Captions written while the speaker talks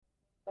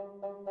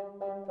Welcome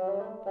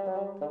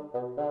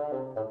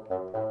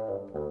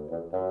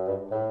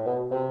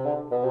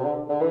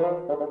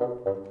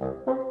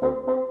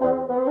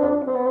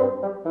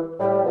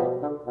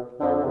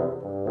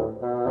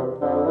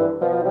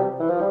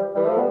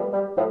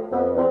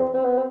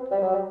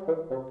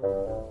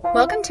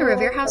to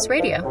Revere House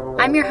Radio.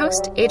 I'm your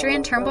host,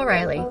 Adrienne Turnbull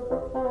Riley.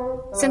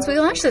 Since we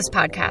launched this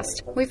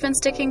podcast, we've been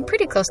sticking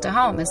pretty close to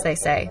home, as they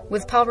say,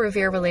 with Paul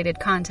Revere-related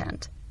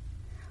content.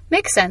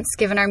 Makes sense,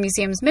 given our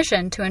museum's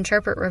mission to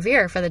interpret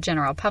Revere for the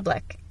general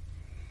public.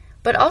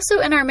 But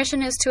also in our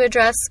mission is to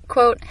address,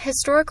 quote,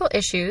 historical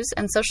issues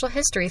and social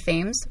history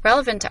themes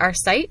relevant to our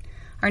site,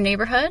 our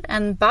neighborhood,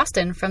 and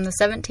Boston from the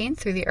 17th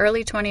through the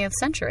early 20th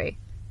century.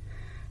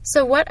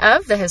 So what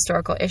of the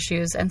historical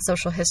issues and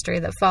social history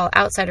that fall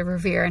outside of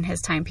Revere and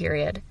his time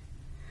period?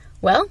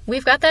 Well,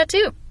 we've got that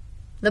too.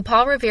 The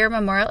Paul Revere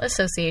Memorial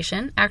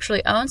Association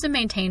actually owns and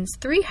maintains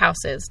 3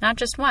 houses, not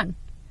just one.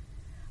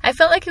 I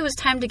felt like it was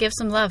time to give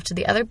some love to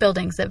the other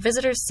buildings that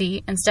visitors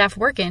see and staff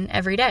work in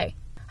every day.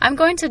 I'm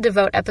going to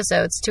devote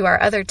episodes to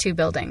our other 2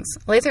 buildings,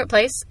 Lathrop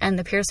Place and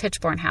the Pierce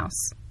Hitchborn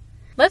House.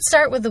 Let's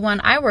start with the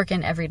one I work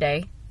in every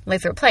day,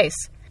 Lathrop Place,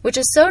 which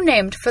is so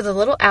named for the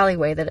little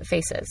alleyway that it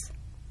faces.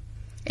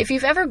 If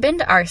you've ever been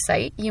to our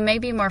site, you may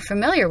be more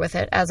familiar with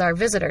it as our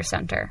visitor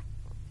center.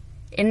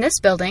 In this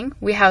building,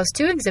 we house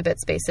 2 exhibit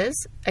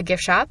spaces, a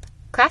gift shop,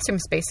 classroom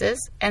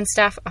spaces, and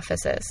staff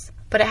offices.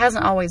 But it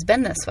hasn't always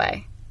been this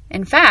way.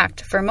 In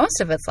fact, for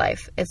most of its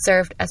life, it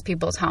served as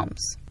people's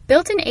homes.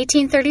 Built in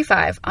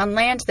 1835 on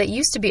land that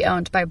used to be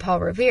owned by Paul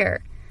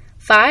Revere,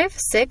 5,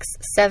 6,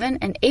 7,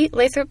 and 8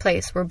 Lathrop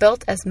Place were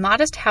built as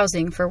modest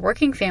housing for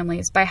working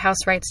families by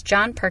housewrights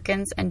John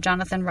Perkins and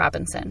Jonathan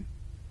Robinson.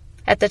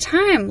 At the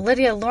time,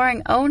 Lydia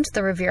Loring owned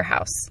the Revere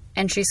House,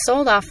 and she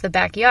sold off the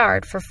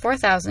backyard for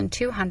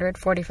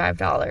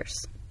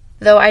 $4,245.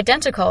 Though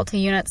identical to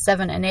Units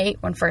 7 and 8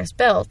 when first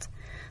built,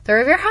 the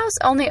Revere House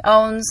only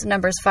owns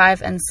numbers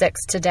 5 and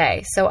 6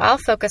 today, so I'll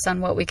focus on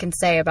what we can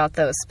say about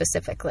those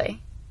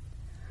specifically.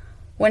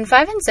 When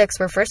 5 and 6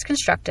 were first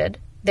constructed,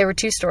 they were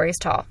 2 stories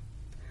tall.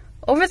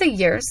 Over the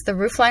years, the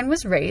roofline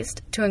was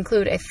raised to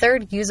include a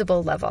 3rd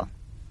usable level.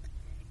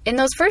 In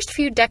those first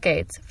few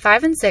decades,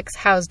 5 and 6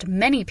 housed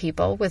many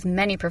people with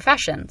many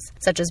professions,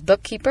 such as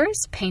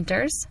bookkeepers,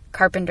 painters,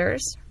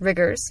 carpenters,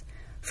 riggers,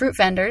 fruit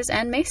vendors,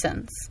 and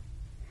masons.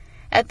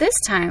 At this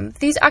time,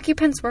 these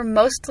occupants were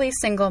mostly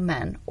single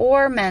men,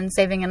 or men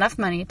saving enough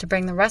money to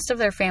bring the rest of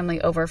their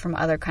family over from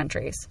other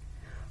countries,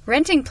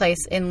 renting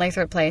place in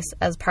Lathrop Place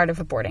as part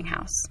of a boarding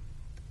house.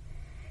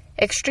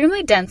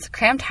 Extremely dense,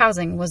 cramped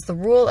housing was the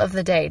rule of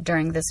the day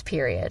during this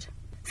period.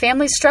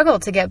 Families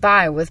struggled to get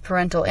by with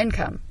parental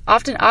income,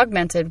 often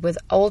augmented with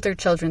older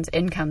children's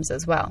incomes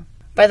as well.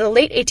 By the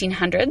late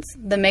 1800s,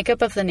 the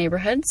makeup of the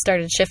neighborhood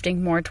started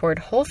shifting more toward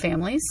whole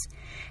families,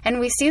 and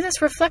we see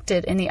this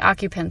reflected in the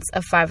occupants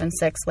of 5 and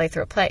 6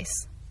 Lathrop Place.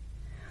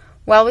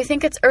 While we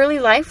think its early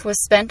life was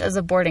spent as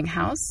a boarding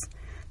house,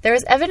 there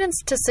is evidence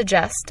to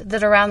suggest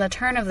that around the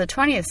turn of the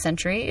 20th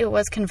century it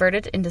was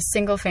converted into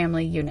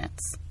single-family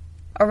units.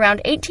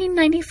 Around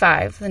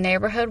 1895, the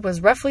neighborhood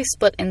was roughly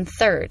split in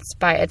thirds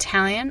by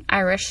Italian,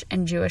 Irish,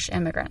 and Jewish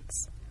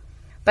immigrants.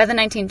 By the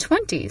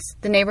 1920s,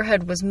 the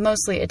neighborhood was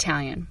mostly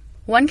Italian.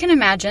 One can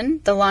imagine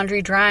the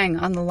laundry drying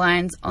on the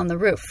lines on the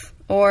roof,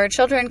 or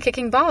children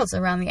kicking balls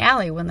around the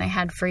alley when they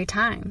had free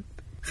time.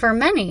 For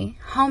many,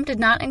 home did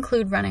not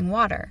include running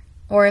water,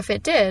 or if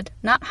it did,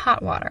 not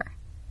hot water.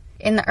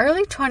 In the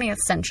early 20th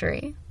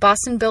century,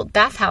 Boston built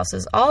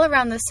bathhouses all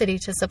around the city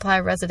to supply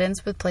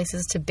residents with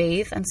places to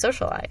bathe and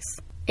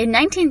socialize. In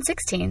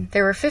 1916,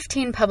 there were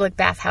 15 public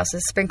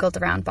bathhouses sprinkled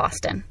around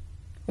Boston.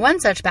 One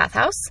such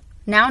bathhouse,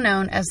 now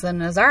known as the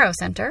Nazaro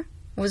Center,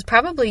 was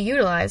probably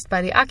utilized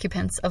by the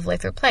occupants of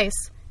Lathrop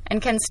Place and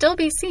can still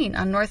be seen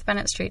on North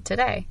Bennett Street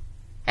today.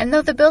 And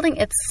though the building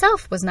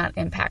itself was not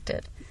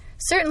impacted,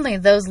 certainly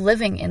those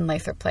living in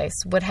Lathrop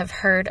Place would have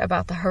heard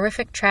about the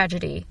horrific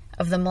tragedy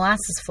of the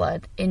molasses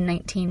flood in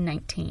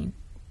 1919.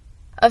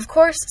 Of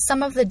course,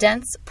 some of the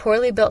dense,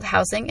 poorly built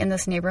housing in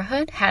this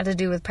neighborhood had to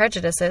do with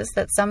prejudices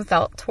that some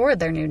felt toward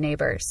their new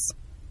neighbors.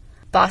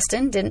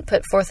 Boston didn't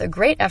put forth a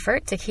great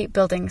effort to keep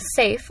buildings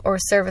safe or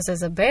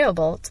services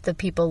available to the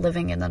people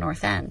living in the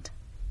North End.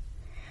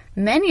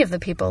 Many of the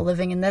people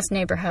living in this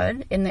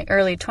neighborhood in the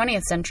early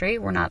 20th century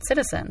were not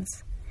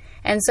citizens,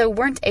 and so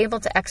weren't able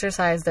to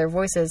exercise their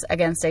voices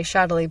against a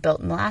shoddily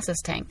built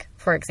molasses tank,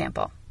 for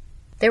example.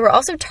 They were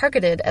also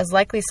targeted as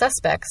likely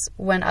suspects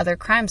when other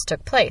crimes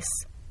took place,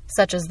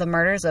 such as the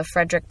murders of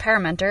Frederick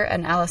Paramenter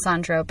and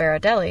Alessandro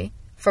Baradelli,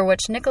 for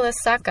which Nicholas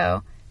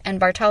Sacco and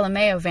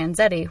Bartolomeo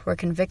Vanzetti were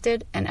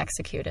convicted and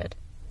executed.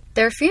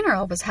 Their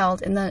funeral was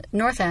held in the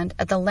North End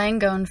at the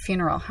Langone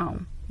Funeral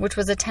Home, which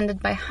was attended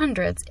by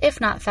hundreds,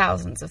 if not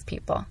thousands, of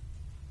people.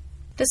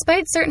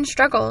 Despite certain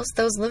struggles,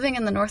 those living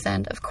in the North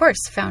End, of course,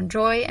 found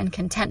joy and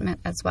contentment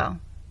as well.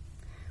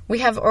 We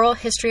have oral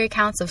history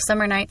accounts of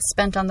summer nights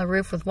spent on the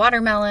roof with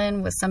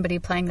watermelon, with somebody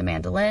playing the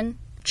mandolin.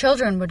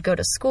 Children would go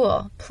to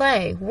school,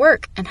 play,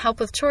 work, and help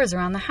with chores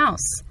around the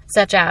house,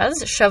 such as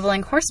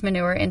shoveling horse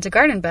manure into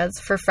garden beds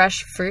for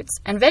fresh fruits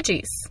and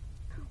veggies.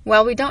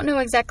 While we don't know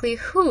exactly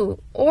who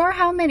or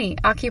how many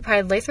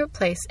occupied Lathrop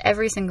Place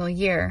every single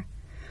year,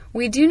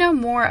 we do know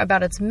more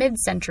about its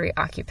mid-century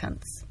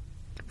occupants.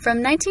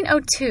 From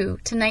 1902 to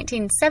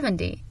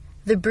 1970,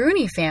 the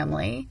Bruni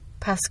family,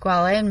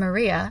 Pasquale and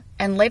Maria,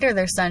 and later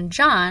their son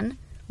John,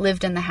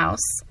 lived in the house.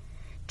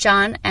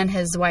 John and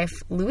his wife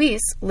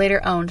Louise later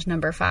owned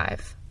number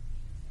 5.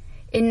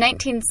 In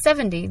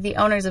 1970, the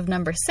owners of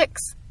number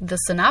 6, the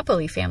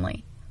Sinopoli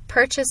family,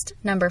 purchased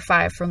number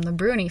 5 from the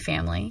Bruni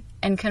family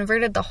and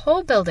converted the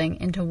whole building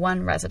into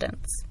one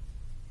residence.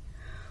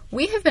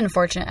 We have been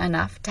fortunate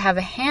enough to have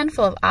a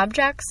handful of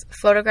objects,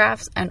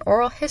 photographs, and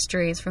oral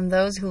histories from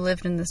those who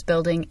lived in this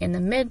building in the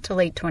mid to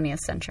late 20th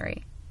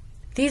century.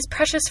 These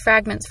precious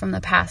fragments from the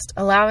past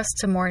allow us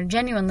to more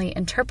genuinely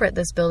interpret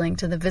this building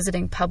to the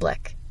visiting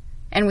public,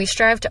 and we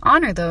strive to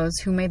honor those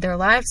who made their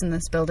lives in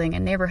this building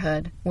and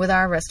neighborhood with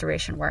our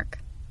restoration work.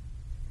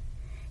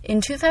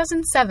 In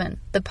 2007,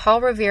 the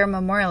Paul Revere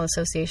Memorial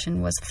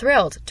Association was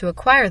thrilled to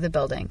acquire the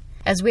building,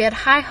 as we had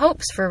high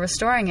hopes for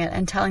restoring it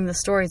and telling the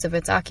stories of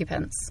its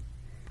occupants.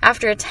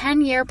 After a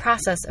 10-year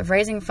process of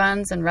raising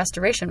funds and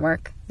restoration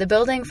work, the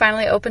building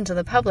finally opened to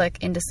the public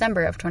in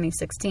December of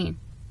 2016.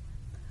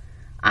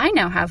 I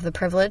now have the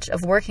privilege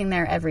of working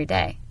there every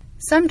day.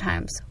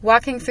 Sometimes,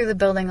 walking through the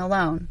building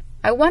alone,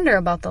 I wonder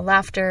about the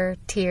laughter,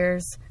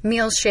 tears,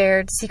 meals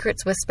shared,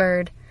 secrets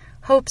whispered,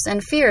 hopes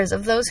and fears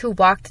of those who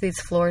walked these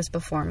floors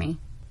before me.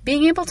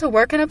 Being able to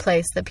work in a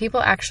place that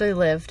people actually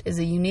lived is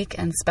a unique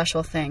and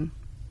special thing.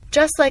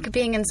 Just like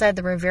being inside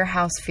the Revere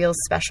House feels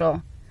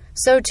special,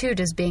 so too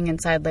does being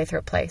inside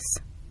Lathrop Place.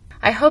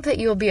 I hope that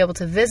you will be able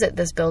to visit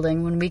this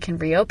building when we can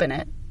reopen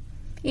it.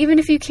 Even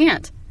if you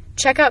can't,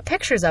 check out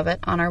pictures of it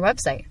on our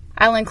website.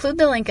 I'll include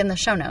the link in the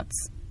show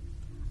notes.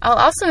 I'll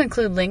also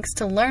include links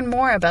to learn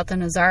more about the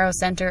Nazaro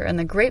Center and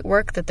the great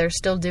work that they're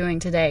still doing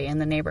today in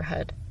the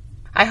neighborhood.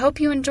 I hope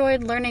you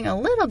enjoyed learning a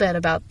little bit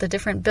about the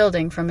different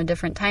building from a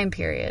different time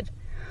period,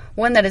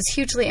 one that is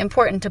hugely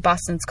important to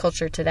Boston's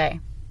culture today.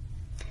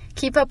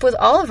 Keep up with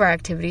all of our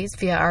activities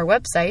via our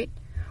website,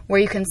 where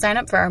you can sign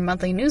up for our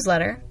monthly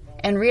newsletter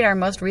and read our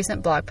most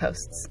recent blog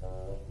posts.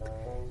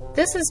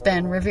 This has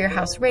been Revere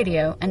House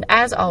Radio, and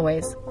as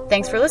always,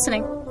 thanks for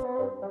listening.